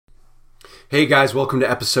Hey guys, welcome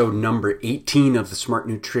to episode number 18 of the Smart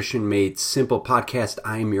Nutrition Made Simple podcast.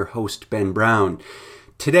 I am your host, Ben Brown.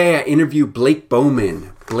 Today I interview Blake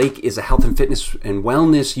Bowman. Blake is a health and fitness and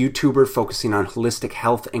wellness YouTuber focusing on holistic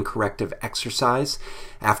health and corrective exercise.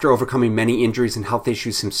 After overcoming many injuries and health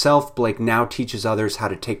issues himself, Blake now teaches others how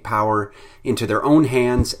to take power into their own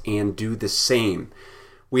hands and do the same.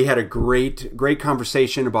 We had a great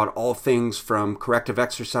conversation about all things from corrective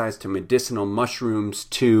exercise to medicinal mushrooms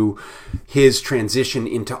to his transition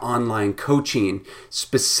into online coaching.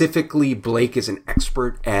 Specifically, Blake is an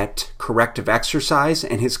expert at corrective exercise,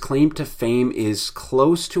 and his claim to fame is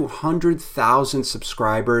close to 100,000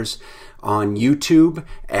 subscribers on YouTube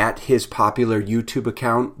at his popular YouTube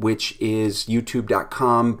account, which is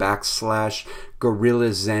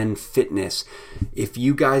youtube.com/Gorilla Zen Fitness. If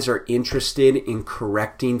you guys are interested in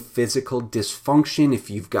correcting physical dysfunction,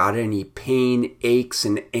 if you've got any pain, aches,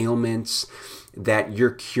 and ailments that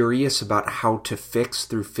you're curious about how to fix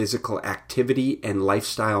through physical activity and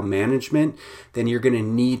lifestyle management, then you're going to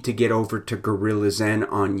need to get over to Gorilla Zen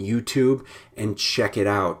on YouTube and check it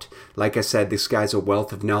out. Like I said, this guy's a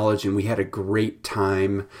wealth of knowledge, and we had a great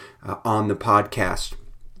time on the podcast.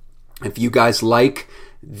 If you guys like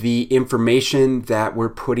the information that we're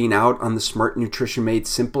putting out on the Smart Nutrition Made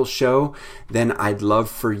Simple show, then I'd love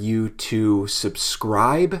for you to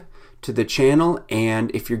subscribe to the channel, and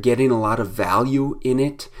if you're getting a lot of value in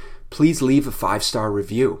it, please leave a 5-star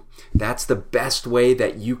review. That's the best way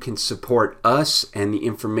that you can support us and the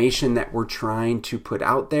information that we're trying to put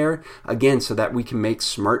out there, again, so that we can make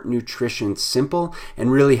smart nutrition simple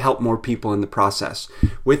and really help more people in the process.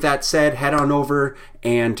 With that said, head on over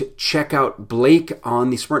and check out Blake on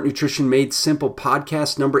the Smart Nutrition Made Simple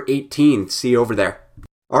podcast number 18. See you over there.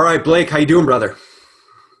 All right, Blake, how you doing, brother?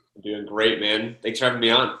 I'm doing great, man. Thanks for having me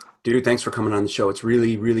on. Dude, thanks for coming on the show. It's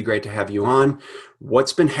really, really great to have you on.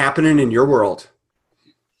 What's been happening in your world?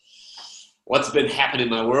 What's been happening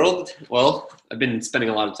in my world? Well, I've been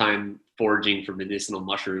spending a lot of time foraging for medicinal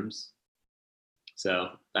mushrooms. So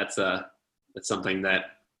that's something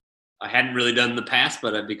that I hadn't really done in the past,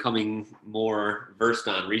 but I'm becoming more versed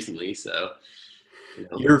on recently. So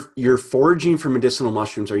You're foraging for medicinal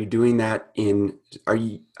mushrooms. Are you doing that I'm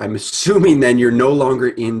assuming then you're no longer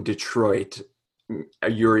in Detroit.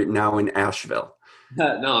 You're now in Asheville.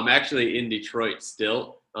 No, I'm actually in Detroit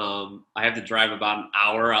still. I have to drive about an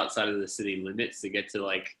hour outside of the city limits to get to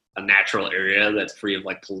like a natural area that's free of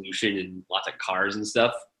like pollution and lots of cars and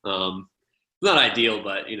stuff. Not ideal,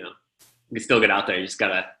 but you can still get out there. You just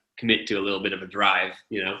gotta commit to a little bit of a drive,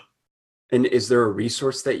 And is there a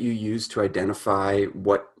resource that you use to identify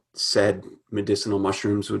what said medicinal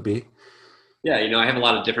mushrooms would be? Yeah, I have a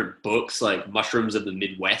lot of different books, like Mushrooms of the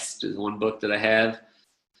Midwest is one book that I have.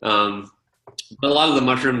 But a lot of the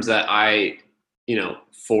mushrooms that I,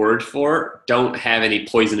 forage for don't have any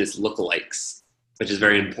poisonous lookalikes, which is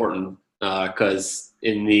very important because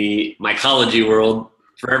in the mycology world,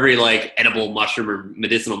 for every like edible mushroom or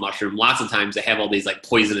medicinal mushroom, lots of times they have all these like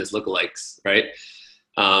poisonous lookalikes, right?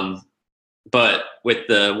 But with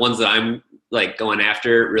the ones that I'm like going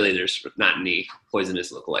after, really there's not any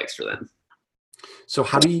poisonous lookalikes for them. So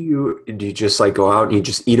how do you just like go out and you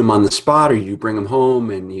just eat them on the spot, or you bring them home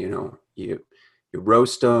and you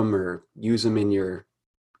roast them or use them in your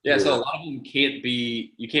So a lot of them you can't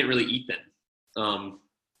really eat them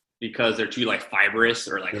because they're too like fibrous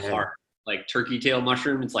or like hard. Like turkey tail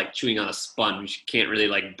mushroom, it's like chewing on a sponge. You can't really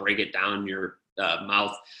like break it down in your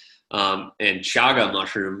mouth. And chaga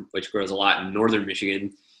mushroom, which grows a lot in northern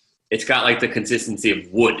Michigan, it's got like the consistency of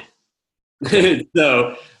wood.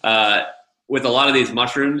 So with a lot of these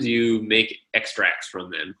mushrooms, you make extracts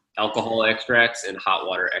from them, alcohol extracts and hot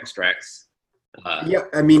water extracts.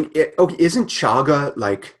 Isn't chaga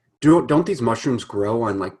like, don't these mushrooms grow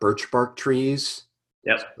on like birch bark trees?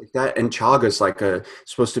 Yep. Like that, and chaga is like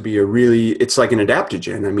supposed to be it's like an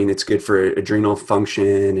adaptogen. I mean, it's good for adrenal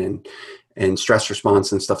function and stress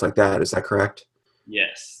response and stuff like that. Is that correct?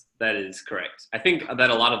 Yes, that is correct. I think that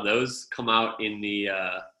a lot of those come out in the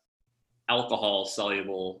alcohol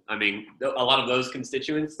soluble. I mean, a lot of those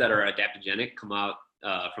constituents that are adaptogenic come out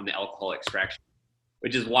from the alcohol extraction,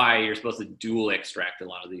 which is why you're supposed to dual extract a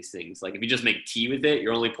lot of these things. Like if you just make tea with it,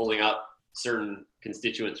 you're only pulling out certain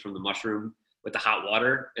constituents from the mushroom with the hot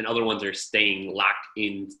water, and other ones are staying locked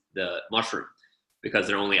in the mushroom because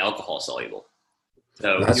they're only alcohol soluble.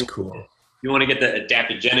 So that's cool. If you want to get the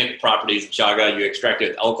adaptogenic properties of chaga, you extract it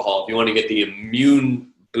with alcohol. If you want to get the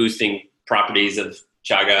immune boosting properties of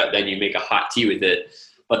chaga, then you make a hot tea with it.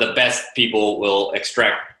 But the best people will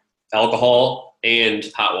extract alcohol and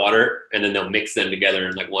hot water, and then they'll mix them together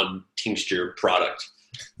in like one tincture product.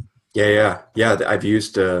 Yeah. I've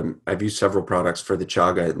used several products for the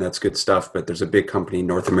chaga, and that's good stuff. But there's a big company,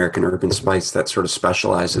 North American Urban Spice, that sort of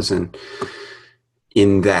specializes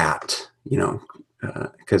in that.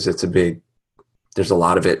 Because it's a big. There's a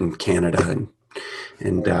lot of it in Canada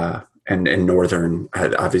and northern,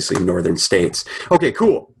 obviously northern states. Okay,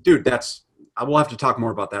 cool, dude. We'll have to talk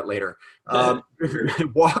more about that later. Sure.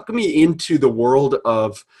 Walk me into the world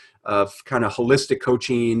of kind of holistic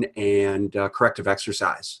coaching and corrective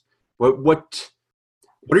exercise. What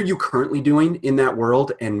are you currently doing in that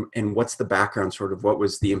world, and what's the background? Sort of, what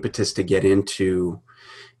was the impetus to get into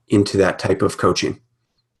that type of coaching?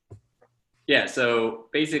 Yeah, so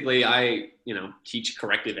basically I, teach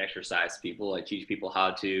corrective exercise people. I teach people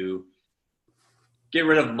how to get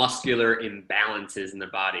rid of muscular imbalances in their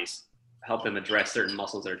bodies, help them address certain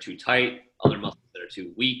muscles that are too tight, other muscles that are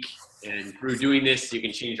too weak. And through doing this, you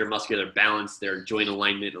can change their muscular balance, their joint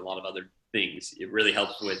alignment, and a lot of other things. It really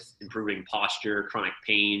helps with improving posture, chronic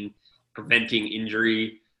pain, preventing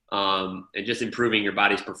injury, and just improving your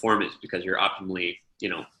body's performance because you're optimally,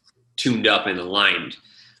 tuned up and aligned.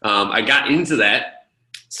 I got into that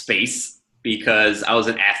space because I was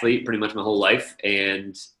an athlete pretty much my whole life.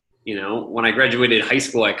 And, when I graduated high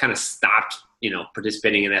school, I kind of stopped,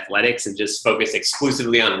 participating in athletics and just focused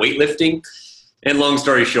exclusively on weightlifting. And long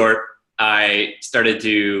story short, I started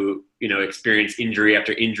to, experience injury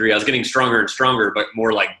after injury. I was getting stronger and stronger, but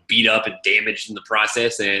more like beat up and damaged in the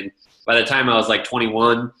process. And by the time I was like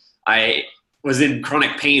 21, I was in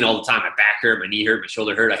chronic pain all the time. My back hurt, my knee hurt, my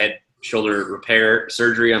shoulder hurt. I had shoulder repair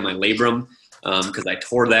surgery on my labrum because I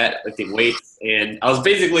tore that lifting weights. And I was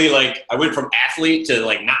basically like, I went from athlete to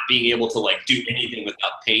like not being able to like do anything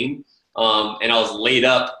without pain. And I was laid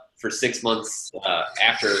up for 6 months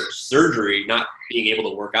after surgery, not being able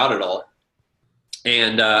to work out at all.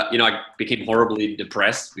 And, I became horribly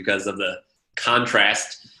depressed because of the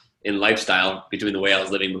contrast in lifestyle between the way I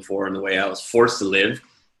was living before and the way I was forced to live.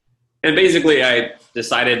 And basically, I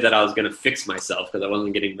decided that I was going to fix myself because I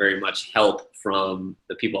wasn't getting very much help from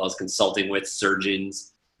the people I was consulting with,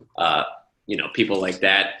 surgeons, people like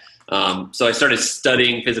that. So I started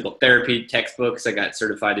studying physical therapy textbooks. I got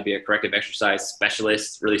certified to be a corrective exercise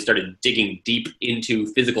specialist, really started digging deep into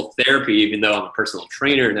physical therapy, even though I'm a personal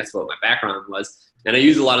trainer and that's what my background was. And I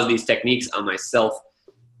use a lot of these techniques on myself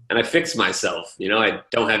and I fixed myself. I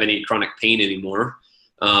don't have any chronic pain anymore.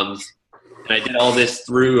 And I did all this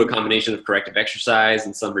through a combination of corrective exercise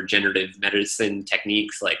and some regenerative medicine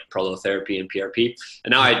techniques like prolotherapy and PRP.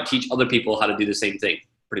 And now I teach other people how to do the same thing,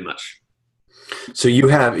 pretty much. So you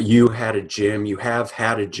have had a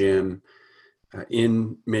gym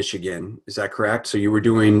in Michigan. Is that correct? So you were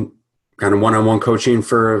doing kind of one-on-one coaching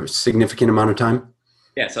for a significant amount of time?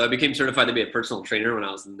 Yeah, so I became certified to be a personal trainer when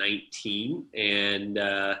I was 19, and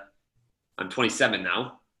I'm 27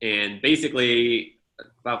 now. And basically,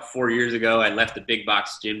 about 4 years ago, I left the big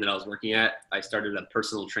box gym that I was working at. I started a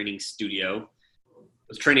personal training studio. I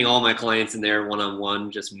was training all my clients in there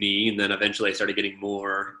one-on-one, just me. And then eventually I started getting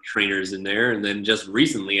more trainers in there. And then just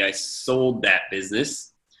recently I sold that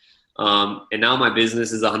business. And now my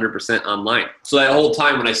business is 100% online. So that whole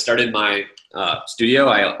time when I started my studio,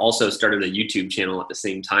 I also started a YouTube channel at the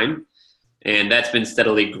same time. And that's been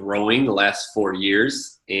steadily growing the last 4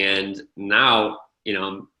 years. And now,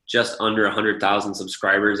 I'm just under 100,000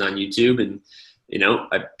 subscribers on YouTube. And,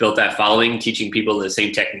 I built that following, teaching people the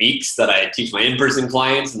same techniques that I teach my in-person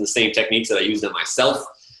clients and the same techniques that I use on myself.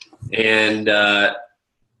 And now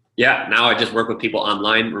I just work with people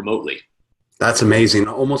online remotely. That's amazing.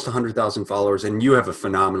 Almost 100,000 followers. And you have a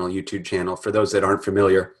phenomenal YouTube channel. For those that aren't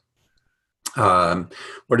familiar,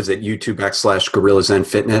 what is it? YouTube.com/Gorilla Zen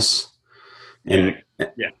Fitness. And,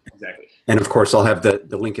 yeah, exactly. And of course, I'll have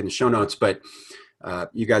the link in the show notes, but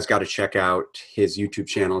you guys got to check out his YouTube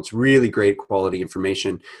channel. It's really great quality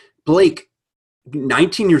information. Blake,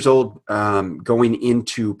 19 years old, going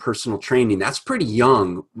into personal training, that's pretty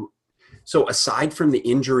young. So aside from the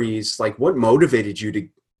injuries, like what motivated you to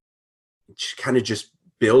kind of just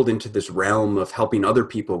build into this realm of helping other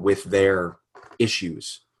people with their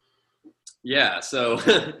issues? Yeah. So,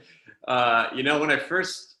 when I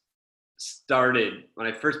first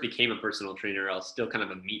became a personal trainer, I was still kind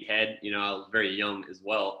of a meathead. I was very young as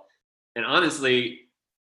well. And honestly,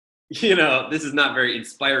 this is not very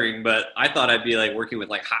inspiring, but I thought I'd be like working with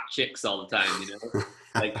like hot chicks all the time,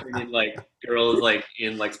 like training like girls like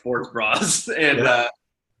in like sports bras. And,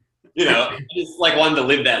 I just like wanted to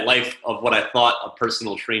live that life of what I thought a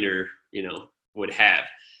personal trainer, would have.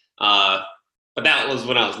 But that was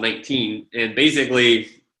when I was 19. And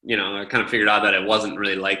basically, I kind of figured out that it wasn't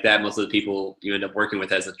really like that. Most of the people you end up working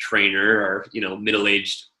with as a trainer are,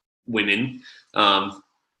 middle-aged women.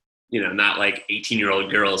 not like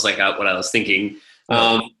 18-year-old girls like what I was thinking.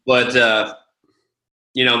 But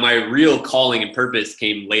my real calling and purpose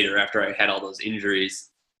came later after I had all those injuries.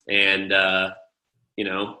 And,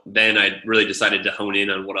 then I really decided to hone in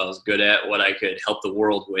on what I was good at, what I could help the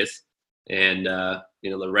world with. And,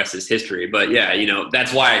 the rest is history. But yeah,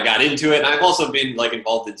 that's why I got into it. And I've also been like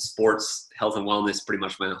involved in sports, health and wellness pretty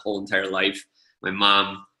much my whole entire life. My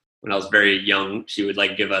mom, when I was very young, she would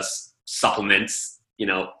like give us supplements,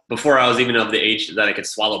 before I was even of the age that I could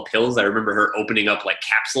swallow pills. I remember her opening up like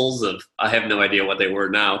capsules of, I have no idea what they were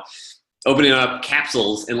now, opening up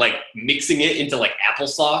capsules and like mixing it into like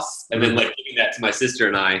applesauce and then like giving that to my sister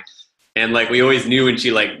and I. And like, we always knew when she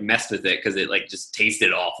like messed with it because it like just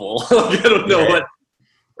tasted awful. I don't know what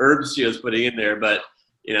herbs she was putting in there, but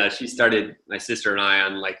she started my sister and I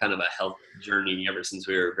on like kind of a health journey ever since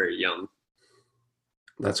we were very young.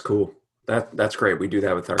 That's cool. That's great. We do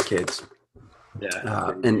that with our kids.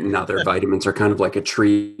 Yeah. And now their vitamins are kind of like a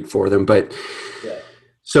treat for them. But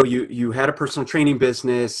so you had a personal training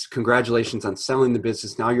business. Congratulations on selling the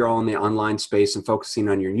business. Now you're all in the online space and focusing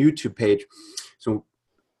on your YouTube page. So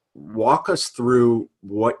walk us through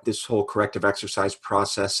what this whole corrective exercise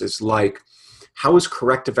process is like. How is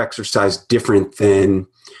corrective exercise different than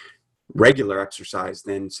regular exercise,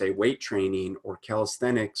 than say weight training or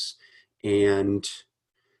calisthenics? And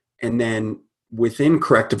then within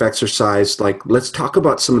corrective exercise, like, let's talk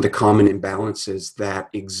about some of the common imbalances that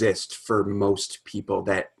exist for most people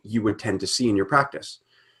that you would tend to see in your practice.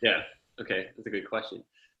 Yeah. Okay. That's a good question.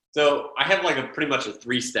 So I have like pretty much a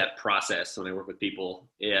 3-step process when I work with people.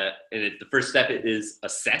 Yeah. And the first step is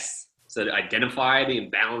assess. So to identify the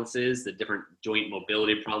imbalances, the different joint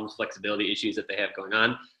mobility problems, flexibility issues that they have going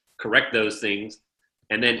on, correct those things,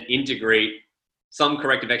 and then integrate some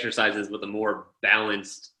corrective exercises with a more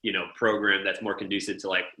balanced, program that's more conducive to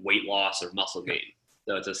like weight loss or muscle gain.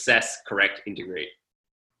 So it's assess, correct, integrate.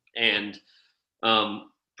 And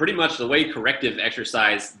pretty much the way corrective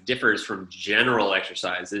exercise differs from general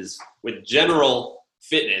exercise is with general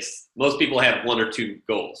fitness, most people have 1 or 2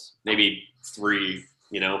 goals, maybe 3,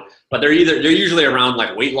 but they're usually around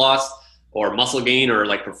like weight loss or muscle gain or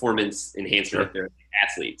like performance enhancement if they're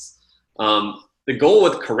athletes. The goal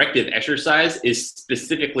with corrective exercise is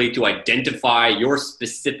specifically to identify your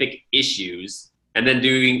specific issues and then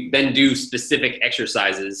do specific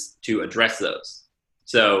exercises to address those.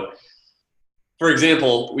 So, for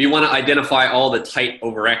example, we want to identify all the tight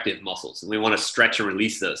overactive muscles and we want to stretch and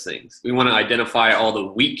release those things. We want to identify all the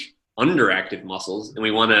weak underactive muscles and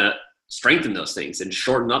we want to strengthen those things and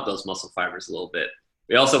shorten up those muscle fibers a little bit.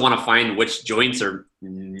 We also want to find which joints are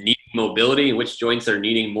needing mobility and which joints are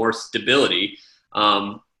needing more stability,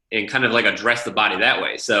 and kind of like address the body that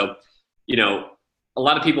way. So, a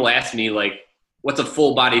lot of people ask me like, what's a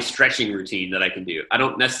full body stretching routine that I can do? I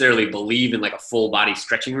don't necessarily believe in like a full body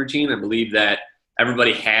stretching routine. I believe that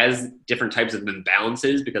everybody has different types of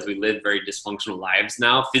imbalances because we live very dysfunctional lives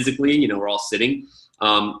now. Physically, we're all sitting.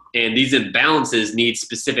 And these imbalances need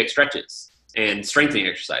specific stretches and strengthening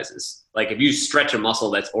exercises. Like if you stretch a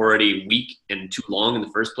muscle that's already weak and too long in the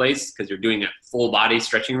first place because you're doing a full body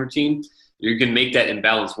stretching routine, you can make that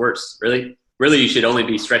imbalance worse. Really, you should only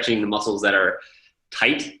be stretching the muscles that are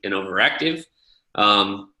tight and overactive,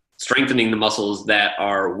 strengthening the muscles that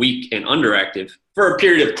are weak and underactive for a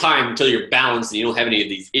period of time until you're balanced and you don't have any of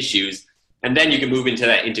these issues. And then you can move into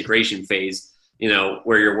that integration phase,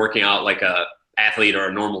 where you're working out like a athlete or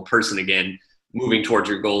a normal person again, moving towards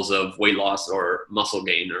your goals of weight loss or muscle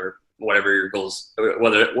gain or whatever your goals,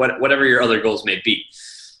 whatever your other goals may be.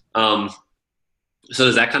 So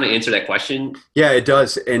does that kind of answer that question? Yeah, it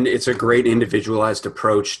does. And it's a great individualized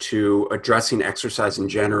approach to addressing exercise in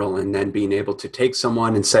general, and then being able to take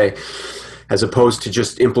someone and say, as opposed to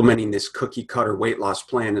just implementing this cookie cutter weight loss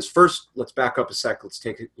plan, is first, let's back up a sec. Let's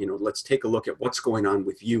take a look at what's going on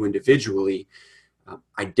with you individually,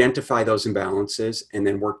 identify those imbalances, and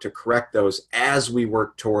then work to correct those as we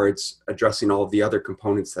work towards addressing all of the other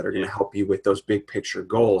components that are going to help you with those big picture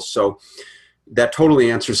goals. So that totally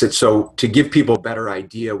answers it. So to give people a better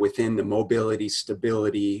idea within the mobility,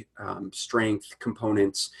 stability, strength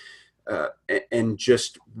components, and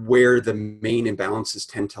just where the main imbalances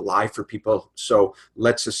tend to lie for people. So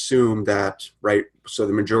let's assume that, right, so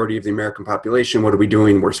the majority of the American population, what are we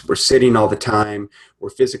doing? We're sitting all the time. We're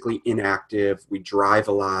physically inactive. We drive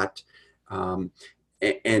a lot.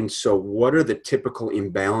 And so what are the typical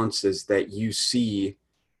imbalances that you see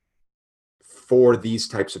for these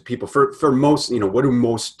types of people? For most, what do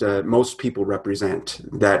most people represent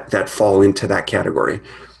that fall into that category?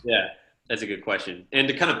 Yeah, that's a good question. And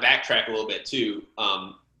to kind of backtrack a little bit too,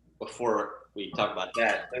 before we talk about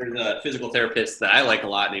that, there's a physical therapist that I like a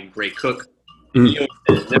lot named Gray Cook. And Mm. he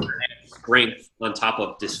always says never add strength on top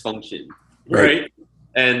of dysfunction, Right. right?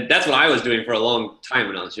 And that's what I was doing for a long time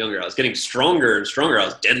when I was younger. I was getting stronger and stronger. I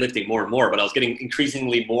was deadlifting more and more, but I was getting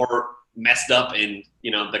increasingly more messed up, and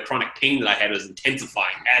the chronic pain that I had was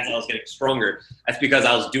intensifying as I was getting stronger. That's because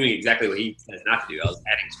I was doing exactly what he says not to do. I was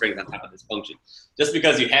adding strength on top of dysfunction. Just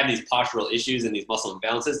because you have these postural issues and these muscle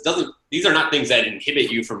imbalances these are not things that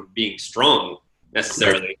inhibit you from being strong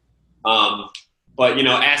necessarily. Right. But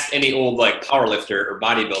ask any old like power lifter or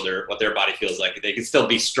bodybuilder what their body feels like. They can still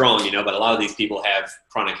be strong, but a lot of these people have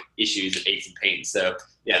chronic issues and aches and pains. So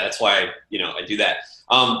yeah, that's why I do that.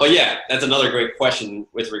 But yeah, that's another great question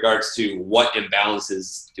with regards to what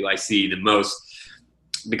imbalances do I see the most,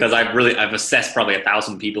 because I've assessed probably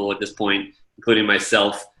 1,000 people at this point, including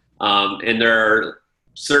myself. And there are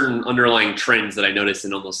certain underlying trends that I notice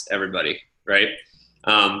in almost everybody, right?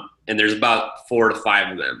 And there's about 4 to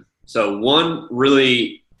 5 of them. So one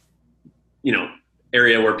really,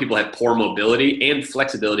 area where people have poor mobility and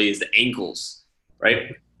flexibility is the ankles,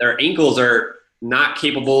 right? Their ankles are not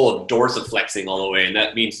capable of dorsiflexing all the way, and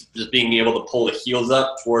that means just being able to pull the heels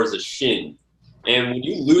up towards the shin. And when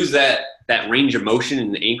you lose that range of motion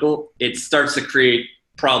in the ankle, it starts to create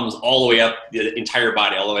problems all the way up the entire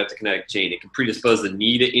body, all the way up the kinetic chain. It can predispose the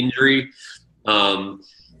knee to injury.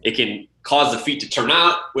 It can cause the feet to turn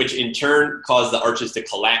out, which in turn cause the arches to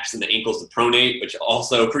collapse and the ankles to pronate, which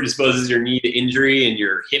also predisposes your knee to injury and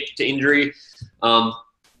your hip to injury.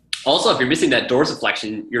 Also, if you're missing that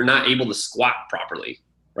dorsiflexion, you're not able to squat properly,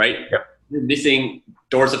 right? Yep. You're missing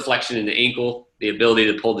dorsiflexion in the ankle, the ability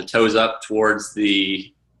to pull the toes up towards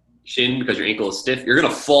the shin because your ankle is stiff. You're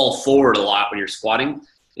going to fall forward a lot when you're squatting, and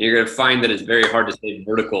you're going to find that it's very hard to stay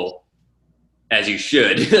vertical as you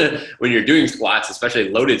should when you're doing squats, especially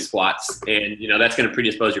loaded squats. And, that's going to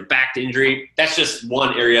predispose your back to injury. That's just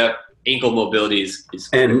one area. Ankle mobility is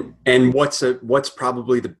and what's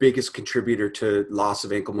probably the biggest contributor to loss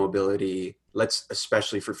of ankle mobility,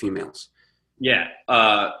 especially for females? Yeah.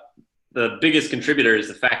 The biggest contributor is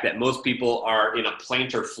the fact that most people are in a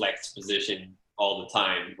plantar flex position all the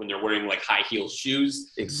time when they're wearing like high heel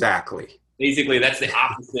shoes. Exactly. Basically, that's the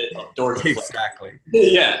opposite of dorsiflex. Exactly.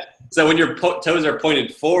 Yeah. So when your toes are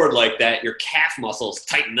pointed forward like that, your calf muscles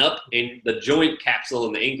tighten up, and the joint capsule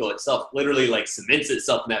in the ankle itself literally like cements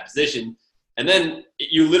itself in that position. And then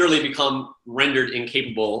you literally become rendered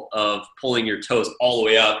incapable of pulling your toes all the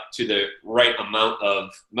way up to the right amount of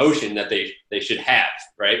motion that they should have,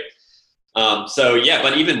 right? So yeah,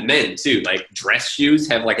 but even men too, like dress shoes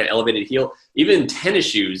have like an elevated heel. Even tennis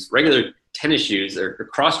shoes, regular tennis shoes or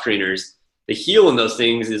cross trainers, the heel in those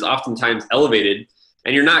things is oftentimes elevated,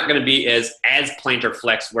 and you're not going to be as plantar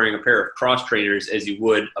flex wearing a pair of cross trainers as you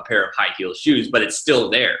would a pair of high heel shoes, but it's still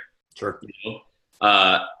there. Sure.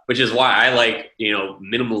 Which is why I like,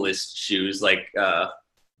 minimalist shoes, like,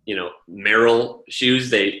 Merrell shoes.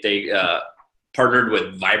 They partnered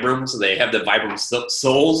with Vibram, so they have the Vibram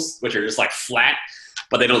soles, which are just like flat,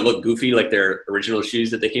 but they don't look goofy like their original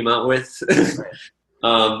shoes that they came out with.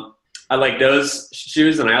 I like those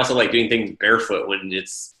shoes, and I also like doing things barefoot when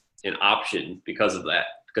it's an option because of that,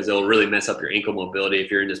 because it'll really mess up your ankle mobility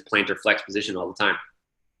if you're in this plantar flex position all the time.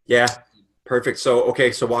 Yeah, perfect. So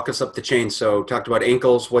walk us up the chain. So talked about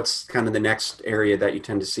ankles. What's kind of the next area that you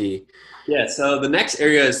tend to see? Yeah, so the next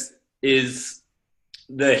area is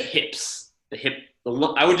the hips.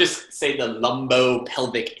 I would just say the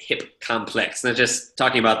lumbo-pelvic hip complex, not just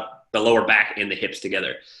talking about the lower back and the hips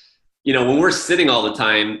together. When we're sitting all the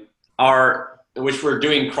time, which we're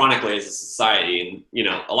doing chronically as a society, and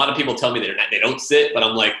a lot of people tell me they don't sit, but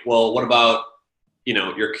I'm like, well, what about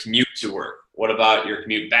your commute to work? What about your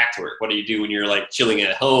commute back to work? What do you do when you're like chilling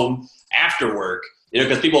at home after work?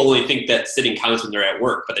 Because people only think that sitting counts when they're at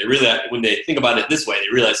work, but when they think about it this way, they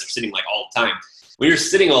realize they're sitting like all the time. When you're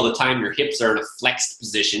sitting all the time, your hips are in a flexed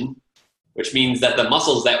position, which means that the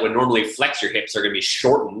muscles that would normally flex your hips are going to be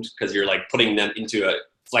shortened because you're like putting them into a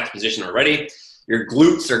flexed position already. Your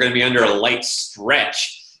glutes are going to be under a light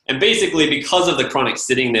stretch. And basically, because of the chronic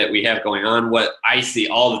sitting that we have going on, what I see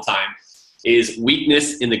all the time is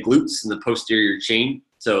weakness in the glutes and the posterior chain.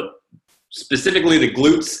 So specifically, the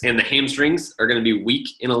glutes and the hamstrings are going to be weak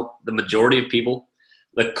in the majority of people.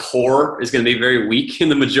 The core is going to be very weak in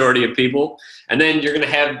the majority of people. And then you're going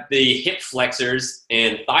to have the hip flexors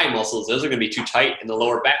and thigh muscles. Those are going to be too tight, and the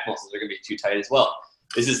lower back muscles are going to be too tight as well.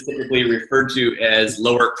 This is typically referred to as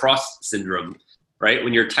lower cross syndrome, right?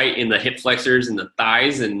 When you're tight in the hip flexors and the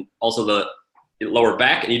thighs and also the lower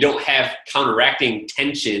back, and you don't have counteracting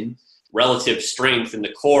tension, relative strength in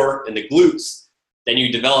the core and the glutes, then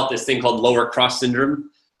you develop this thing called lower cross syndrome.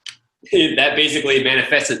 that basically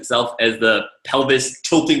manifests itself as the pelvis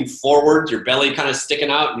tilting forward, your belly kind of sticking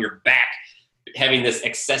out, and your back having this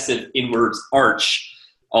excessive inwards arch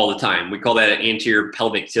all the time. We call that an anterior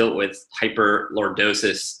pelvic tilt with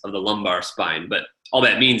hyperlordosis of the lumbar spine. But all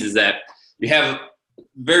that means is that you have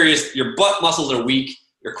your butt muscles are weak,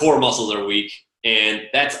 your core muscles are weak, and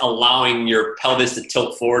that's allowing your pelvis to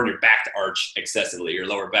tilt forward and your back to arch excessively, your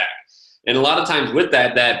lower back. And a lot of times with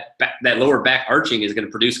that lower back arching is going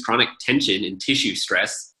to produce chronic tension and tissue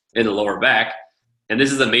stress in the lower back. And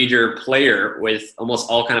this is a major player with almost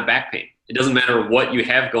all kind of back pain. It doesn't matter what you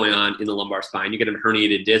have going on in the lumbar spine. You get a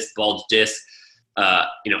herniated disc, bulge disc,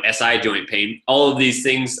 SI joint pain. All of these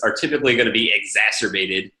things are typically going to be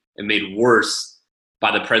exacerbated and made worse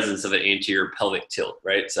by the presence of an anterior pelvic tilt,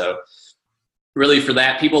 right? So really for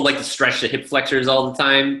that, people like to stretch the hip flexors all the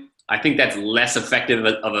time. I think that's less effective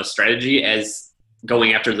of a strategy as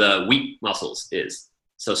going after the weak muscles is.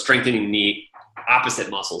 So strengthening the opposite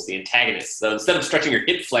muscles, the antagonists. So instead of stretching your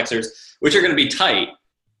hip flexors, which are going to be tight,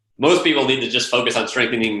 most people need to just focus on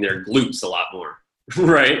strengthening their glutes a lot more,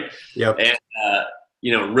 right? Yep. And,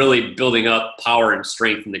 really building up power and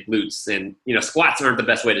strength in the glutes. And, squats aren't the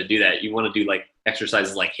best way to do that. You want to do like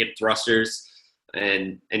exercises like hip thrusters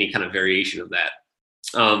and any kind of variation of that.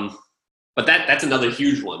 But that's another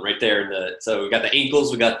huge one right there. So we got the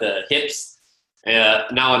ankles, we got the hips.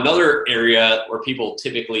 Now another area where people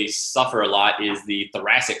typically suffer a lot is the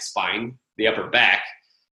thoracic spine, the upper back.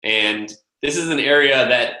 And this is an area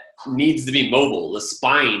that needs to be mobile. The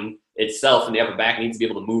spine itself in the upper back needs to be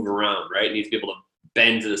able to move around, right? It needs to be able to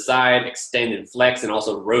bend to the side, extend and flex, and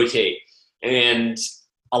also rotate. And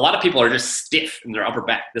a lot of people are just stiff in their upper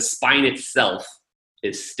back. The spine itself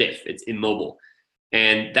is stiff. It's immobile.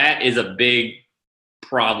 And that is a big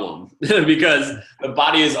problem because the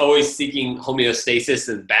body is always seeking homeostasis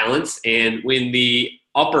and balance. And when the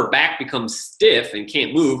upper back becomes stiff and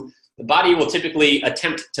can't move, the body will typically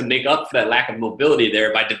attempt to make up for that lack of mobility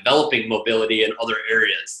there by developing mobility in other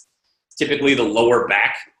areas. Typically the lower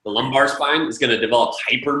back, the lumbar spine is going to develop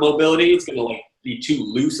hypermobility. It's going to be too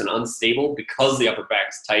loose and unstable because the upper back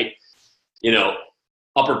is tight.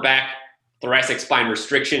 Upper back thoracic spine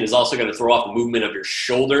restriction is also going to throw off the movement of your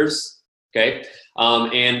shoulders, okay?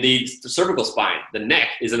 And the cervical spine, the neck,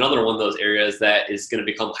 is another one of those areas that is going to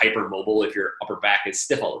become hypermobile if your upper back is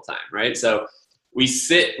stiff all the time, right? So we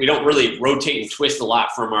don't really rotate and twist a lot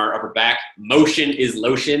from our upper back. Motion is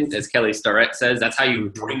lotion, as Kelly Starrett says. That's how you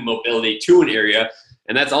bring mobility to an area,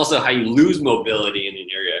 and that's also how you lose mobility in an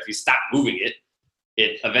area. If you stop moving it,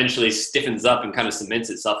 it eventually stiffens up and kind of cements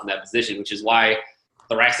itself in that position, which is why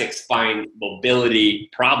thoracic spine mobility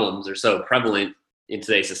problems are so prevalent in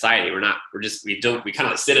today's society. We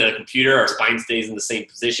kind of sit at a computer, our spine stays in the same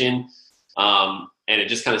position, and it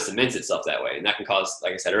just kind of cements itself that way. And that can cause,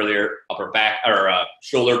 like I said earlier, upper back or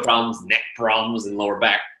shoulder problems, neck problems, and lower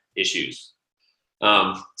back issues.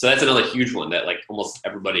 So that's another huge one that almost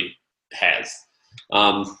everybody has.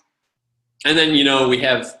 And then, we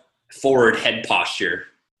have forward head posture.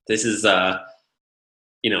 This is,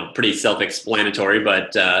 pretty self-explanatory,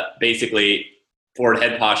 but basically forward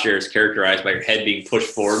head posture is characterized by your head being pushed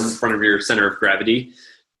forward in front of your center of gravity.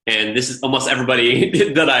 And this is almost everybody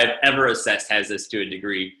that I've ever assessed has this to a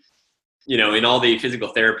degree. In all the physical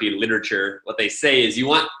therapy literature, what they say is you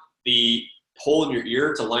want the hole in your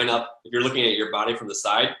ear to line up. If you're looking at your body from the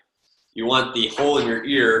side, you want the hole in your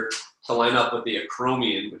ear to line up with the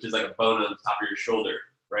acromion, which is like a bone on the top of your shoulder,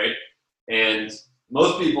 right? And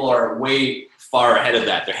most people are way far ahead of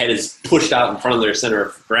that. Their head is pushed out in front of their center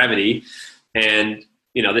of gravity. And,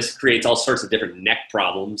 this creates all sorts of different neck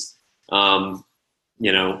problems.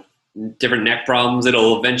 Different neck problems.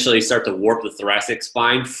 It'll eventually start to warp the thoracic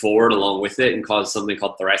spine forward along with it and cause something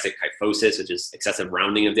called thoracic kyphosis, which is excessive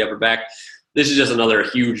rounding of the upper back. This is just another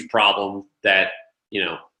huge problem that,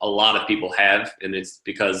 a lot of people have. And it's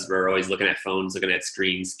because we're always looking at phones, looking at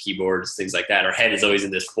screens, keyboards, things like that. Our head is always in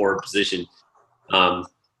this forward position, and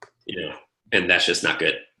that's just not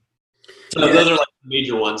good. So those are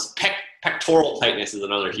major ones. Pectoral tightness is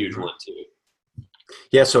another huge one too.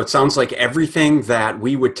 Yeah, so it sounds like everything that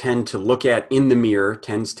we would tend to look at in the mirror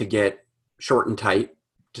tends to get short and tight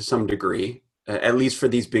to some degree, at least for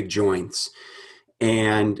these big joints.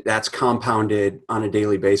 And that's compounded on a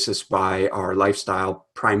daily basis by our lifestyle,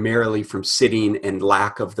 primarily from sitting and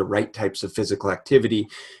lack of the right types of physical activity.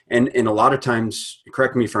 And a lot of times,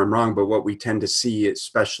 correct me if I'm wrong, but what we tend to see,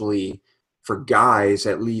 especially for guys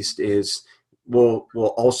at least, is we'll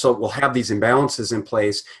have these imbalances in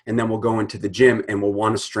place, and then we'll go into the gym and we'll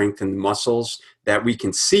want to strengthen the muscles that we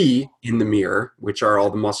can see in the mirror, which are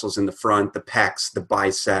all the muscles in the front, the pecs, the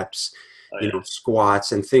biceps, Oh, yeah.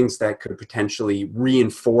 squats and things that could potentially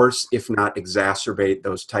reinforce, if not exacerbate,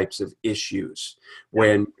 those types of issues.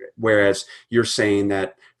 Whereas you're saying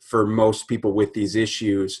that for most people with these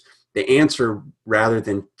issues, the answer, rather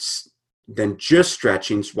than just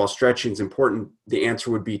stretching, while stretching is important, the answer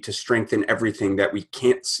would be to strengthen everything that we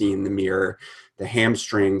can't see in the mirror: the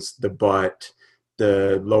hamstrings, the butt,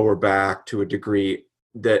 the lower back, to a degree,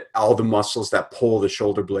 that all the muscles that pull the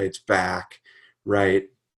shoulder blades back, right?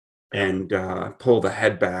 And pull the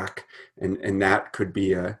head back, and that could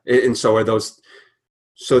be and so are those.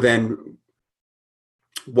 So then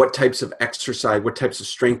what types of exercise, what types of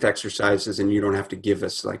strength exercises, and you don't have to give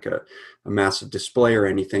us like a massive display or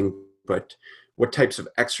anything, but what types of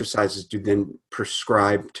exercises do then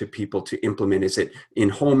prescribe to people to implement? Is it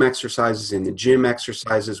in-home exercises, in the gym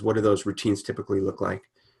exercises? What do those routines typically look like?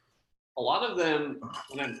 A lot of them,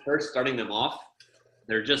 when I'm first starting them off,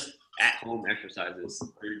 they're just at-home exercises.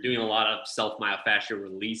 You're doing a lot of self-myofascial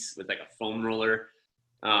release with like a foam roller.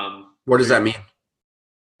 What does that mean?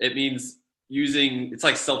 It means it's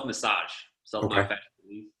like self-massage, self-myofascial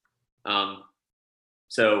release.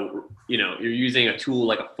 So, you're using a tool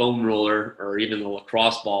like a foam roller or even a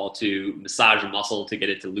lacrosse ball to massage a muscle to get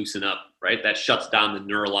it to loosen up, right? That shuts down the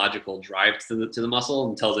neurological drive to the muscle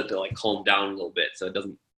and tells it to like calm down a little bit, so it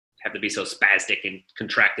doesn't have to be so spastic and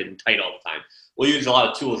contracted and tight all the time. We'll use a lot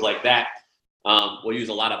of tools like that. We'll use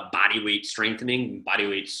a lot of body weight strengthening, body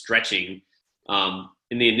weight stretching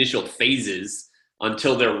in the initial phases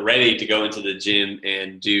until they're ready to go into the gym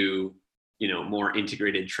and do, more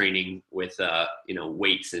integrated training with,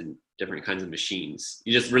 weights and different kinds of machines.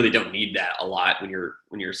 You just really don't need that a lot when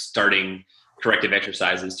you're starting corrective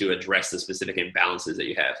exercises to address the specific imbalances that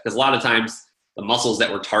you have. Because a lot of times the muscles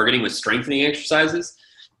that we're targeting with strengthening exercises,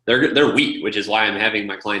 they're weak, which is why I'm having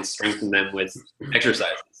my clients strengthen them with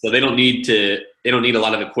exercises. So they don't need a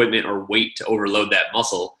lot of equipment or weight to overload that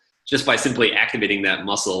muscle. Just by simply activating that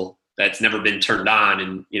muscle that's never been turned on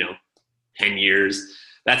in 10 years,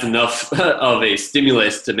 that's enough of a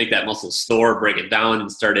stimulus to make that muscle store, break it down,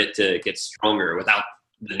 and start it to get stronger without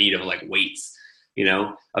the need of like weights.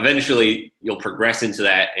 Eventually you'll progress into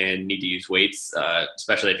that and need to use weights,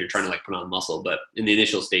 especially if you're trying to like put on muscle. But in the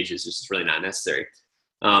initial stages, it's just really not necessary.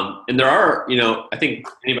 And there are, I think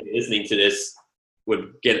anybody listening to this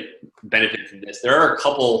would get benefit from this. There are a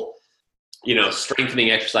couple,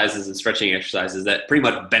 strengthening exercises and stretching exercises that pretty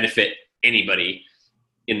much benefit anybody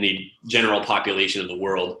in the general population of the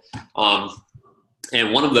world.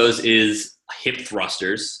 And one of those is hip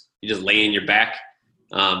thrusters. You just lay in your back.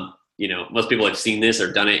 Most people have seen this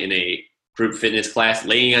or done it in a group fitness class,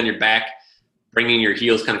 laying on your back, bringing your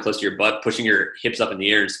heels kind of close to your butt, pushing your hips up in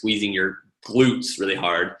the air and squeezing your glutes really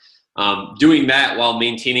hard. Doing that while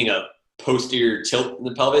maintaining a posterior tilt in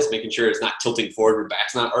the pelvis, making sure it's not tilting forward, your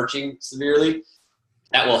back's not arching severely.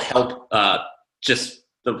 That will help just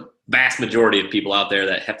the vast majority of people out there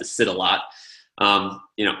that have to sit a lot.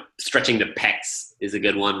 Stretching the pecs is a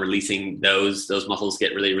good one. Releasing those muscles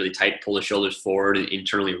get really, really tight. Pull the shoulders forward and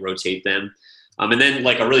internally rotate them. And then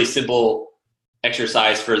like a really simple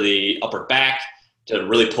exercise for the upper back to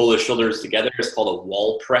really pull the shoulders together is called a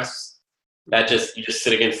wall press. You just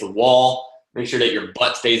sit against the wall, make sure that your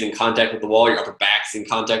butt stays in contact with the wall, your upper back's in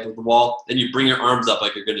contact with the wall. Then you bring your arms up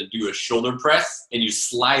like you're going to do a shoulder press, and you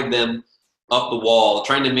slide them up the wall,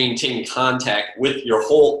 trying to maintain contact with your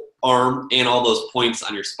whole arm and all those points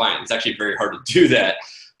on your spine. It's actually very hard to do that,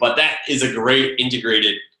 but that is a great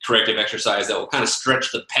integrated corrective exercise that will kind of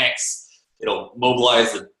stretch the pecs. It'll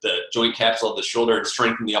mobilize the joint capsule of the shoulder and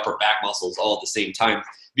strengthen the upper back muscles all at the same time.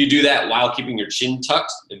 If you do that while keeping your chin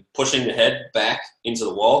tucked and pushing the head back into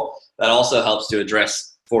the wall, that also helps to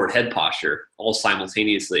address forward head posture all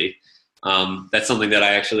simultaneously. That's something that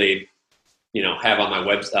I actually, have on my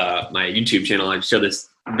my YouTube channel. I show this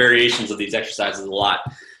variations of these exercises a lot.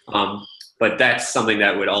 But that's something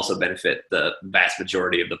that would also benefit the vast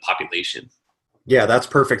majority of the population. Yeah, that's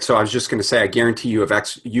perfect. So I was just going to say, I guarantee you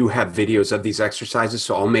have videos of these exercises,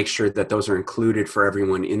 so I'll make sure that those are included for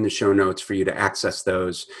everyone in the show notes for you to access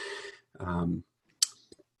those.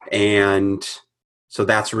 And so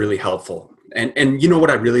that's really helpful. And what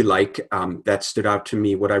I really like that stood out to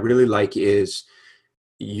me, what I really like is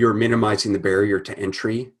you're minimizing the barrier to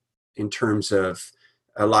entry in terms of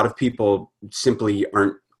a lot of people simply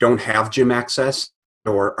don't have gym access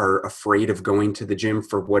or are afraid of going to the gym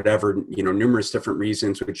for whatever, numerous different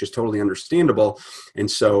reasons, which is totally understandable. And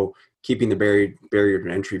so keeping the barrier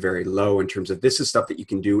to entry very low in terms of this is stuff that you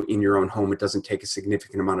can do in your own home. It doesn't take a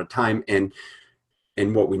significant amount of time. And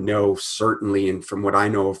what we know certainly, and from what I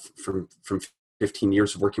know from 15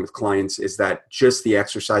 years of working with clients, is that just the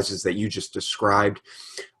exercises that you just described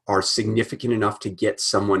are significant enough to get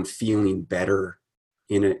someone feeling better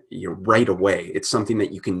right away. It's something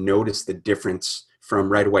that you can notice the difference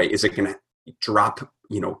from right away. Is it going to drop,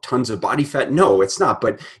 tons of body fat? No, it's not.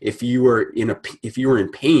 But if you were in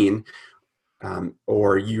pain,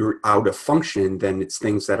 or you're out of function, then it's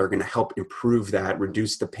things that are going to help improve that,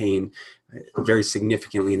 reduce the pain very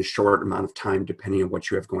significantly in a short amount of time, depending on what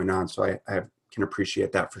you have going on. So I can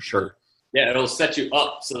appreciate that for sure. Yeah, it'll set you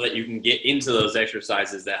up so that you can get into those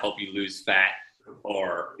exercises that help you lose fat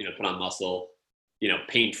or, put on muscle,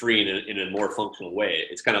 pain-free in a more functional way.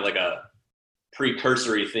 It's kind of like a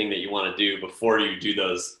precursory thing that you want to do before you do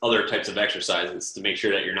those other types of exercises to make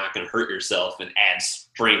sure that you're not going to hurt yourself and add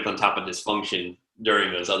strength on top of dysfunction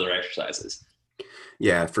during those other exercises.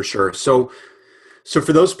 Yeah, for sure. So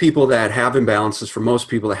for those people that have imbalances, for most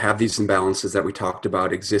people that have these imbalances that we talked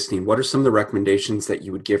about existing, what are some of the recommendations that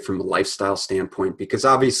you would give from a lifestyle standpoint? Because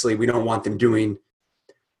obviously we don't want them doing,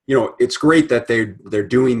 it's great that they're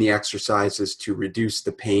doing the exercises to reduce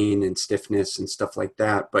the pain and stiffness and stuff like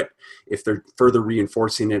that. But if they're further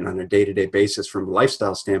reinforcing it on a day-to-day basis from a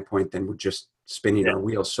lifestyle standpoint, then we're just spinning our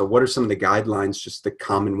wheels. So what are some of the guidelines, just the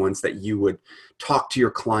common ones that you would talk to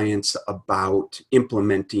your clients about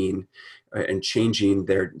implementing and changing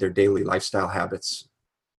their daily lifestyle habits?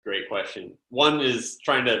 Great question. One is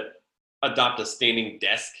trying to adopt a standing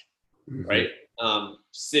desk, right?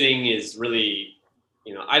 Sitting is really,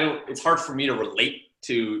 it's hard for me to relate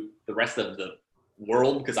to the rest of the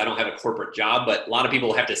world because I don't have a corporate job, but a lot of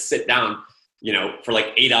people have to sit down, for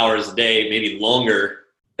like 8 hours a day, maybe longer.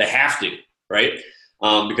 They have to, right?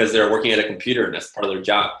 Because they're working at a computer and that's part of their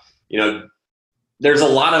job. There's a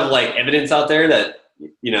lot of like evidence out there that,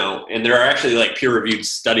 and there are actually like peer-reviewed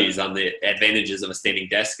studies on the advantages of a standing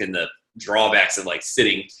desk and the drawbacks of like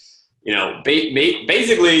sitting.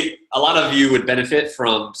 Basically, a lot of you would benefit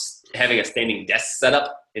from having a standing desk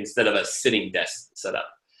setup instead of a sitting desk setup.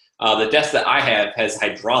 The desk that I have has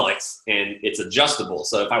hydraulics and it's adjustable.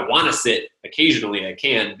 So if I want to sit occasionally, I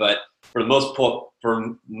can, but for most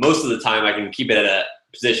of the time, I can keep it at a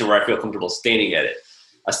position where I feel comfortable standing at it.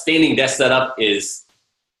 A standing desk setup is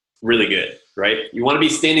really good, right? You want to be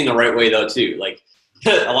standing the right way though too. Like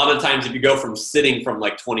a lot of times if you go from sitting from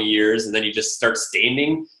like 20 years and then you just start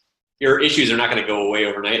standing, your issues are not going to go away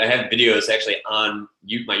overnight. I have videos actually on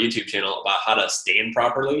my YouTube channel about how to stand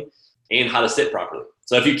properly and how to sit properly.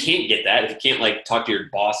 So if you can't get that, if you can't like talk to your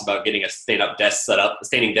boss about getting a standing desk set up for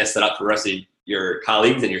the rest of your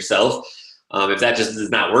colleagues and yourself, if that just is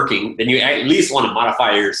not working, then you at least want to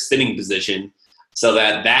modify your sitting position so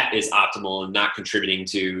that is optimal and not contributing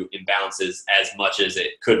to imbalances as much as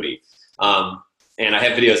it could be. And I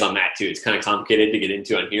have videos on that too. It's kind of complicated to get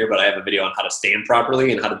into on here, but I have a video on how to stand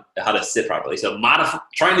properly and how to sit properly. So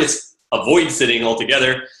trying to avoid sitting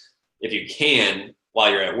altogether, if you can,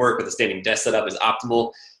 while you're at work with a standing desk setup is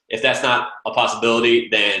optimal. If that's not a possibility,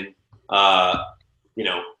 then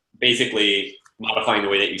basically modifying the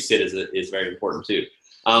way that you sit is very important too.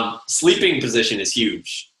 Sleeping position is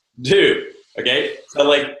huge, dude. Okay, so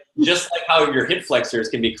like just like how your hip flexors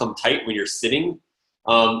can become tight when you're sitting.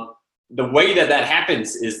 The way that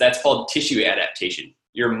happens is that's called tissue adaptation.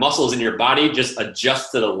 Your muscles in your body just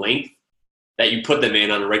adjust to the length that you put them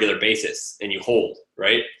in on a regular basis and you hold,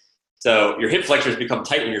 right? So your hip flexors become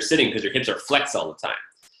tight when you're sitting because your hips are flexed all the time.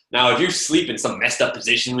 Now, if you sleep in some messed up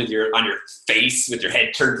position on your face, with your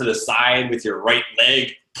head turned to the side, with your right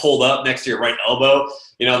leg pulled up next to your right elbow,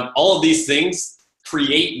 all of these things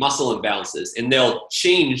create muscle imbalances and they'll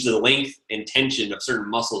change the length and tension of certain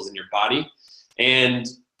muscles in your body. And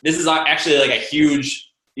this is actually like a huge,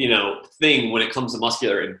 thing when it comes to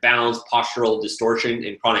muscular imbalance, postural distortion,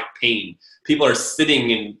 and chronic pain. People are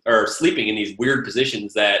sitting or sleeping in these weird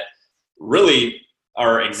positions that really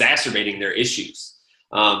are exacerbating their issues,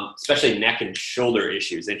 especially neck and shoulder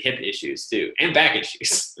issues and hip issues too, and back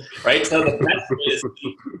issues, right? So the best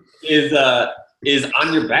is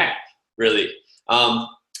on your back, really.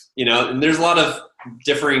 And there's a lot of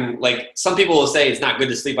differing, like some people will say it's not good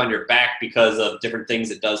to sleep on your back because of different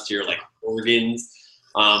things it does to your like organs.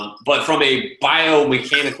 But from a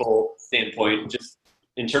biomechanical standpoint, just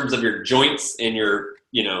in terms of your joints and your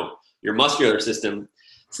muscular system,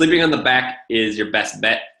 sleeping on the back is your best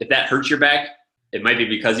bet. If that hurts your back, it might be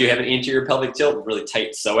because you have an anterior pelvic tilt, really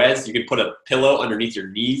tight psoas. You can put a pillow underneath your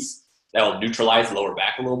knees. That will neutralize the lower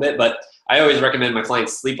back a little bit. But I always recommend my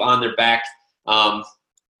clients sleep on their back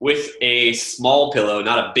with a small pillow,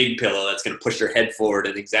 not a big pillow that's going to push their head forward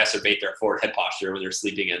and exacerbate their forward head posture when they're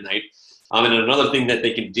sleeping at night. And another thing that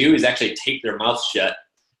they can do is actually tape their mouth shut.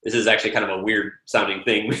 This is actually kind of a weird sounding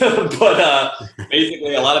thing, but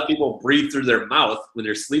basically a lot of people breathe through their mouth when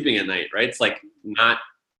they're sleeping at night, right? It's like not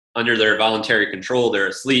under their voluntary control, they're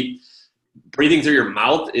asleep. Breathing through your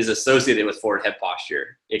mouth is associated with forward head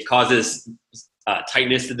posture. It causes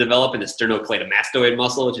tightness to develop in the sternocleidomastoid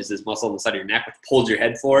muscle, which is this muscle on the side of your neck, which pulls your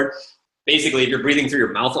head forward. Basically, if you're breathing through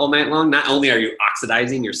your mouth all night long, not only are you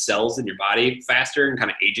oxidizing your cells in your body faster and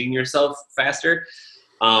kind of aging yourself faster,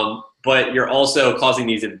 but you're also causing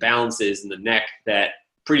these imbalances in the neck that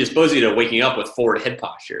predispose you to waking up with forward head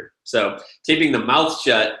posture. So taping the mouth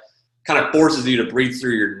shut kind of forces you to breathe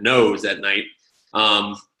through your nose at night.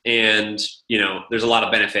 And, there's a lot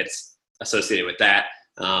of benefits associated with that.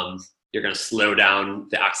 You're going to slow down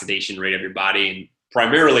the oxidation rate of your body. And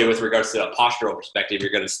primarily with regards to a postural perspective,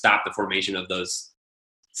 you're going to stop the formation of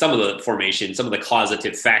some of the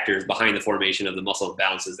causative factors behind the formation of the muscle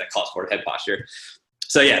imbalances that cause forward head posture.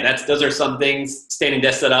 So yeah, those are some things. Standing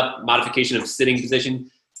desk setup, modification of sitting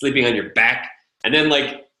position, sleeping on your back. And then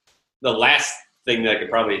like the last thing that I could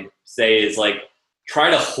probably say is like, try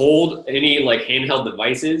to hold any like handheld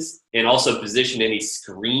devices and also position any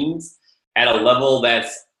screens at a level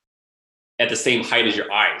that's at the same height as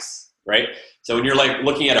your eyes, right? So when you're like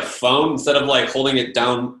looking at a phone, instead of like holding it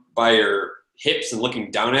down by your hips and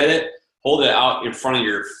looking down at it, hold it out in front of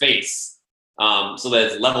your face so that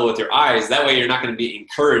it's level with your eyes. That way you're not going to be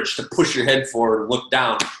encouraged to push your head forward, look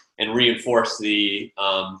down, and reinforce the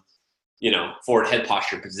forward head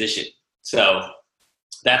posture position. So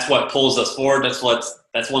that's what pulls us forward. That's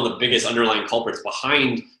one of the biggest underlying culprits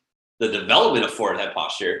behind the development of forward head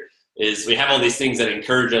posture is we have all these things that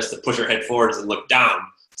encourage us to push our head forwards and look down.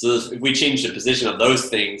 So if we change the position of those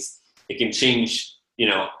things, it can change,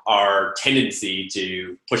 our tendency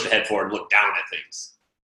to push the head forward and look down at things.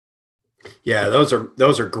 Yeah, those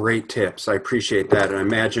are great tips. I appreciate that. And I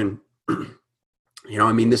imagine,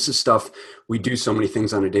 this is stuff we do so many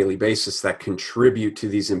things on a daily basis that contribute to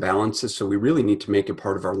these imbalances. So we really need to make it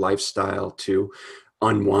part of our lifestyle to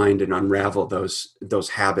unwind and unravel those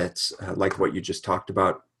habits, like what you just talked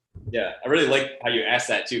about. Yeah, I really like how you asked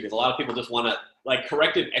that too, because a lot of people just want to, like,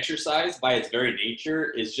 corrective exercise by its very nature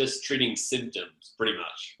is just treating symptoms pretty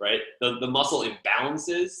much, right? The muscle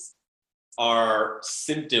imbalances are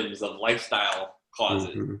symptoms of lifestyle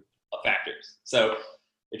causes, of factors. So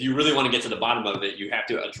if you really want to get to the bottom of it, you have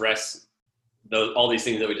to address all these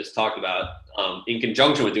things that we just talked about in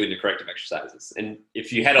conjunction with doing the corrective exercises. And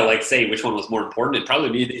if you had to say which one was more important, it'd probably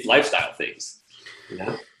be these lifestyle things.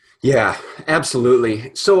 Yeah,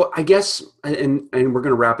 absolutely. So I guess, and we're going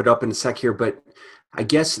to wrap it up in a sec here, but I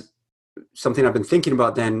guess something I've been thinking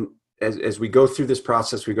about then, as we go through this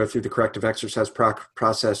process, we go through the corrective exercise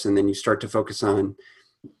process, and then you start to focus on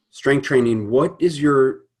strength training. What is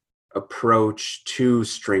your approach to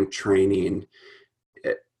strength training?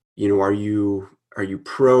 Are you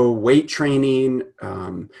pro weight training?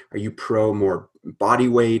 Are you pro more body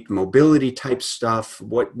weight, mobility type stuff?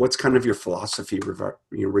 What's kind of your philosophy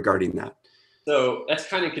regarding that? So that's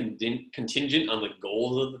kind of contingent on the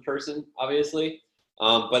goals of the person, obviously.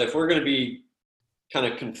 But if we're going to be kind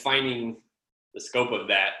of confining the scope of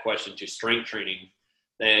that question to strength training,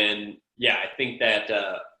 then yeah, I think that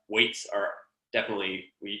weights are definitely,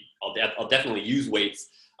 I'll definitely use weights.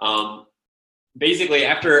 Basically,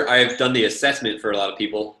 after I've done the assessment for a lot of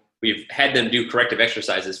people, we've had them do corrective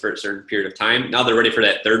exercises for a certain period of time. Now they're ready for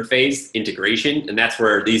that third phase, integration, and that's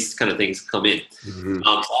where these kind of things come in. So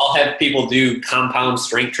I'll have people do compound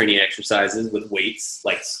strength training exercises with weights,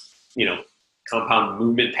 like, compound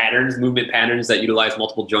movement patterns that utilize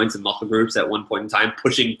multiple joints and muscle groups at one point in time,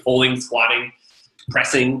 pushing, pulling, squatting,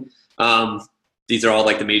 pressing. These are all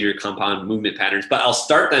like the major compound movement patterns, but I'll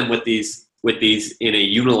start them with these in a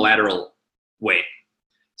unilateral way.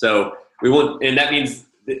 So and that means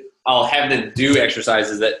that I'll have them do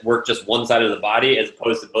exercises that work just one side of the body as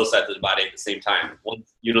opposed to both sides of the body at the same time.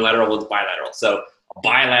 One's unilateral, one's bilateral. So a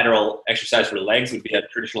bilateral exercise for the legs would be a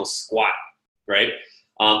traditional squat, right?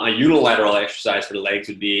 A unilateral exercise for the legs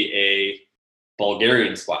would be a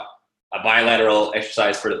Bulgarian squat. A bilateral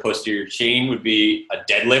exercise for the posterior chain would be a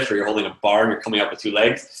deadlift, where you're holding a bar and you're coming up with two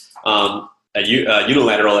legs. A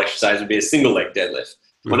unilateral exercise would be a single leg deadlift.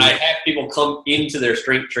 When I have people come into their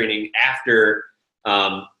strength training after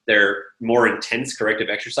their more intense corrective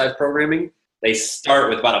exercise programming, they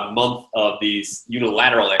start with about a month of these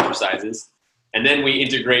unilateral exercises, and then we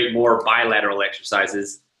integrate more bilateral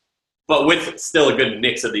exercises, but with still a good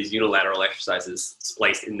mix of these unilateral exercises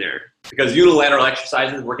spliced in there. Because unilateral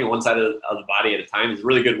exercises, working one side of the body at a time, is a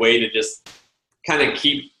really good way to just kind of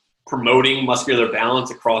keep promoting muscular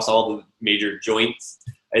balance across all the major joints.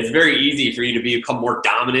 It's very easy for you to become more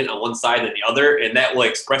dominant on one side than the other, and that will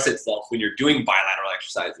express itself when you're doing bilateral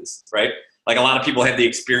exercises, right? Like a lot of people have the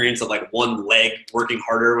experience of like one leg working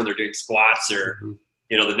harder when they're doing squats or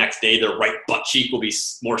the next day their right butt cheek will be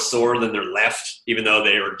more sore than their left, even though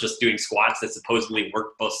they were just doing squats that supposedly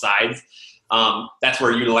work both sides. That's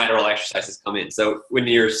where unilateral exercises come in. So when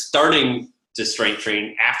you're starting to strength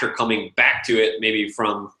train after coming back to it, maybe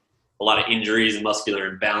from a lot of injuries and muscular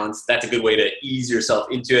imbalance, that's a good way to ease yourself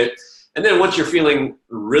into it. And then once you're feeling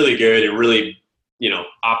really good and really,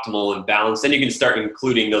 optimal and balanced, then you can start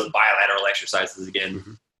including those bilateral exercises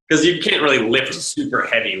again. Because you can't really lift super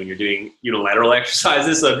heavy when you're doing unilateral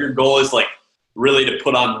exercises. So if your goal is like really to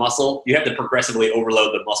put on muscle, you have to progressively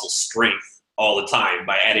overload the muscle strength all the time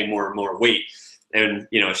by adding more and more weight. And,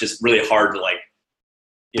 it's just really hard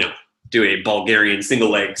to do a Bulgarian single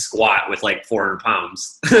leg squat with like 400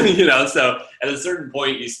 pounds, so at a certain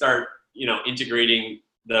point you start, integrating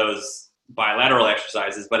those bilateral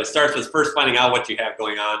exercises, but it starts with first finding out what you have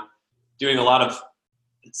going on, doing a lot of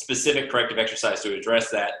specific corrective exercise to address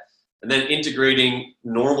that, and then integrating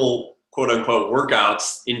normal quote unquote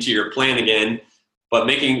workouts into your plan again, but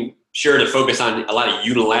making sure to focus on a lot of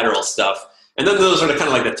unilateral stuff. And then those are kind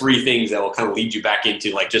of like the three things that will kind of lead you back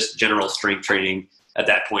into like just general strength training at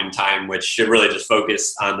that point in time, which should really just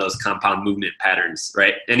focus on those compound movement patterns,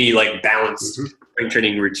 right? Any like balanced strength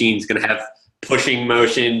training routine is going to have pushing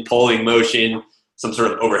motion, pulling motion, some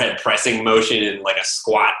sort of overhead pressing motion, and like a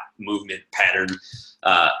squat movement pattern,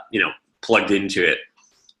 plugged into it.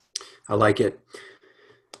 I like it.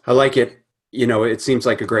 It seems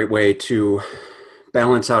like a great way to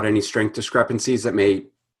balance out any strength discrepancies that may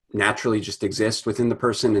naturally just exist within the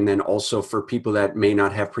person. And then also for people that may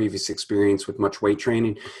not have previous experience with much weight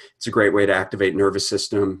training, it's a great way to activate nervous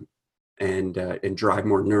system and drive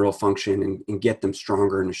more neural function and get them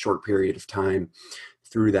stronger in a short period of time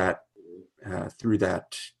through that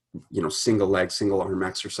single leg, single arm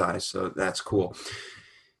exercise. So that's cool.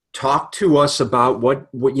 Talk to us about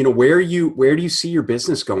what where do you see your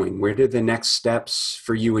business going? Where are the next steps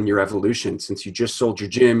for you in your evolution? Since you just sold your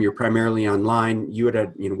gym, you're primarily online.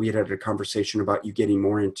 We had a conversation about you getting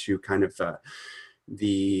more into kind of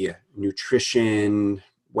the nutrition,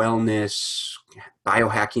 wellness,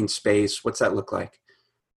 biohacking space. What's that look like?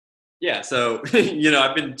 Yeah. So,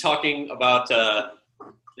 I've been talking about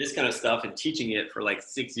this kind of stuff and teaching it for like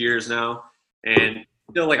 6 years now, and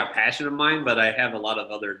still like a passion of mine, but I have a lot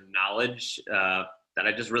of other knowledge that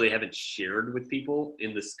I just really haven't shared with people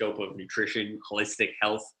in the scope of nutrition, holistic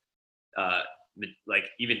health, like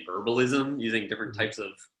even herbalism, using different types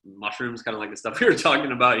of mushrooms, kind of like the stuff we were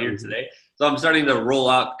talking about here today. So I'm starting to roll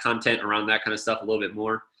out content around that kind of stuff a little bit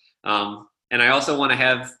more. And I also want to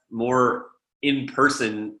have more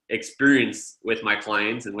in-person experience with my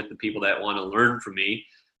clients and with the people that want to learn from me,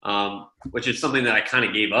 which is something that I kind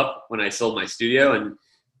of gave up when I sold my studio, and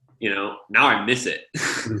now I miss it.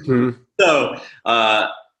 So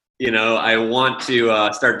I want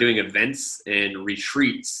to start doing events and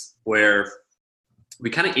retreats where we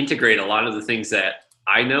kind of integrate a lot of the things that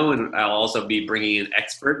I know, and I'll also be bringing in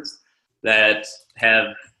experts that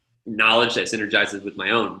have knowledge that synergizes with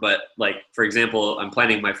my own. But like, for example, I'm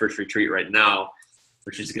planning my first retreat right now,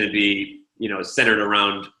 which is going to be, centered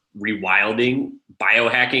around rewilding,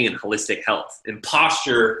 biohacking, and holistic health. And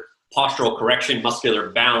postural correction, muscular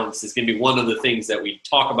balance is going to be one of the things that we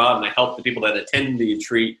talk about, and I help the people that attend the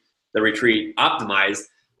retreat optimize.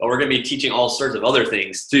 But we're going to be teaching all sorts of other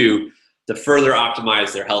things too to further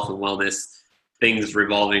optimize their health and wellness, things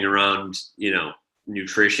revolving around,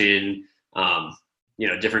 nutrition,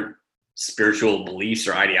 different spiritual beliefs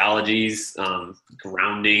or ideologies,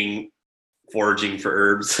 grounding, foraging for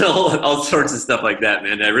herbs, all sorts of stuff like that,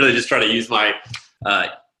 man. I really just try to use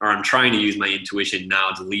I'm trying to use my intuition now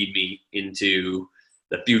to lead me into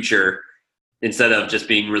the future instead of just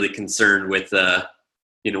being really concerned with,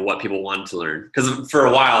 what people want to learn. Because for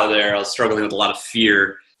a while there, I was struggling with a lot of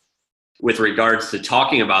fear with regards to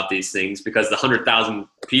talking about these things, because the 100,000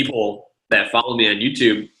 people that follow me on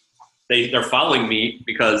YouTube, they're following me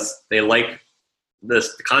because they like the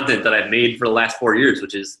content that I've made for the last 4 years,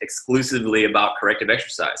 which is exclusively about corrective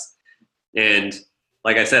exercise. And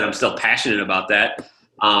like I said, I'm still passionate about that.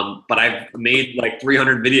 But I've made like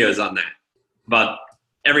 300 videos on that, about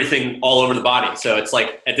everything all over the body. So it's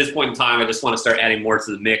like, at this point in time, I just want to start adding more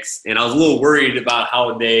to the mix. And I was a little worried about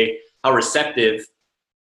how receptive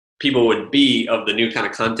people would be of the new kind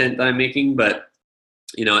of content that I'm making, but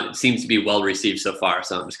it seems to be well received so far.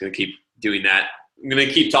 So I'm just going to keep doing that. I'm going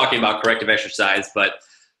to keep talking about corrective exercise, but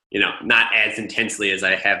not as intensely as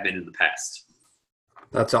I have been in the past.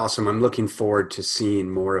 That's awesome. I'm looking forward to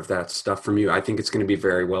seeing more of that stuff from you. I think it's going to be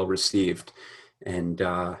very well received, and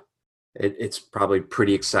it's probably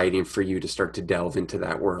pretty exciting for you to start to delve into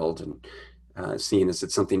that world. And seeing as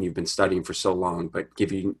it's something you've been studying for so long, but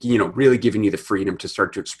really giving you the freedom to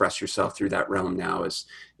start to express yourself through that realm now is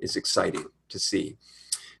exciting to see.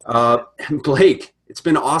 Blake, it's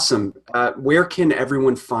been awesome. Where can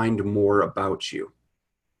everyone find more about you?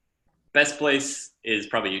 Best place is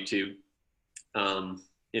probably YouTube.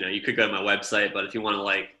 You could go to my website, but if you want to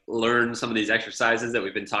like learn some of these exercises that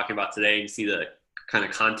we've been talking about today and see the kind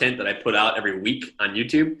of content that I put out every week on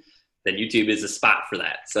YouTube, then YouTube is a spot for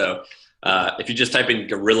that. So if you just type in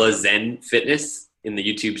Gorilla Zen Fitness in the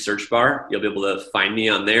YouTube search bar, you'll be able to find me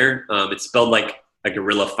on there. It's spelled like a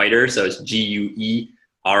gorilla fighter, so it's GUERRILLAZEN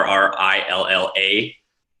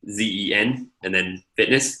and then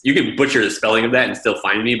fitness. You can butcher the spelling of that and still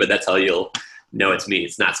find me, but that's how you'll know it's me.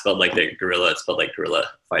 It's not spelled like the gorilla, it's spelled like gorilla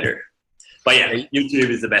fighter. But yeah, YouTube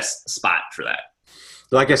is the best spot for that.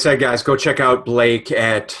 Like I said, guys, go check out Blake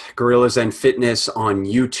at Gorilla Zen Fitness on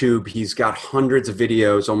YouTube. He's got hundreds of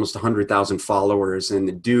videos, almost 100,000 followers, and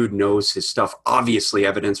the dude knows his stuff. Obviously,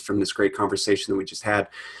 evidenced from this great conversation that we just had.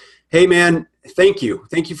 Hey, man, thank you.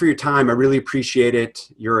 Thank you for your time. I really appreciate it.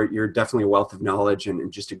 You're definitely a wealth of knowledge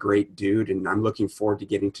and just a great dude, and I'm looking forward to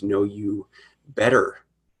getting to know you better.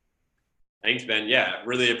 Thanks, Ben. Yeah,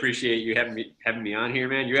 really appreciate you having me on here,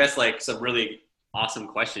 man. You asked like some really awesome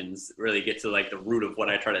questions, really get to like the root of what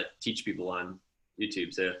I try to teach people on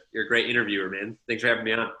YouTube. So you're a great interviewer, man. Thanks for having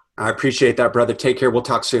me on. I appreciate that, brother. Take care. We'll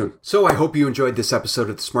talk soon. So I hope you enjoyed this episode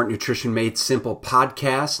of the Smart Nutrition Made Simple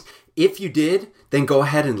podcast. If you did, then go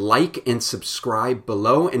ahead and like and subscribe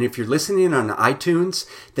below. And if you're listening on iTunes,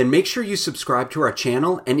 then make sure you subscribe to our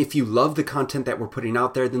channel. And if you love the content that we're putting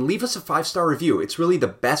out there, then leave us a 5-star review. It's really the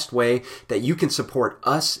best way that you can support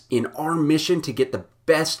us in our mission to get the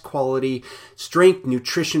best quality strength,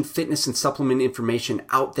 nutrition, fitness, and supplement information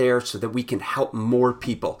out there so that we can help more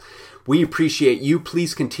people. We appreciate you.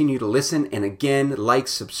 Please continue to listen. And again, like,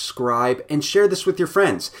 subscribe, and share this with your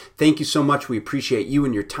friends. Thank you so much. We appreciate you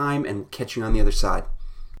and your time, and we'll catch you on the other side.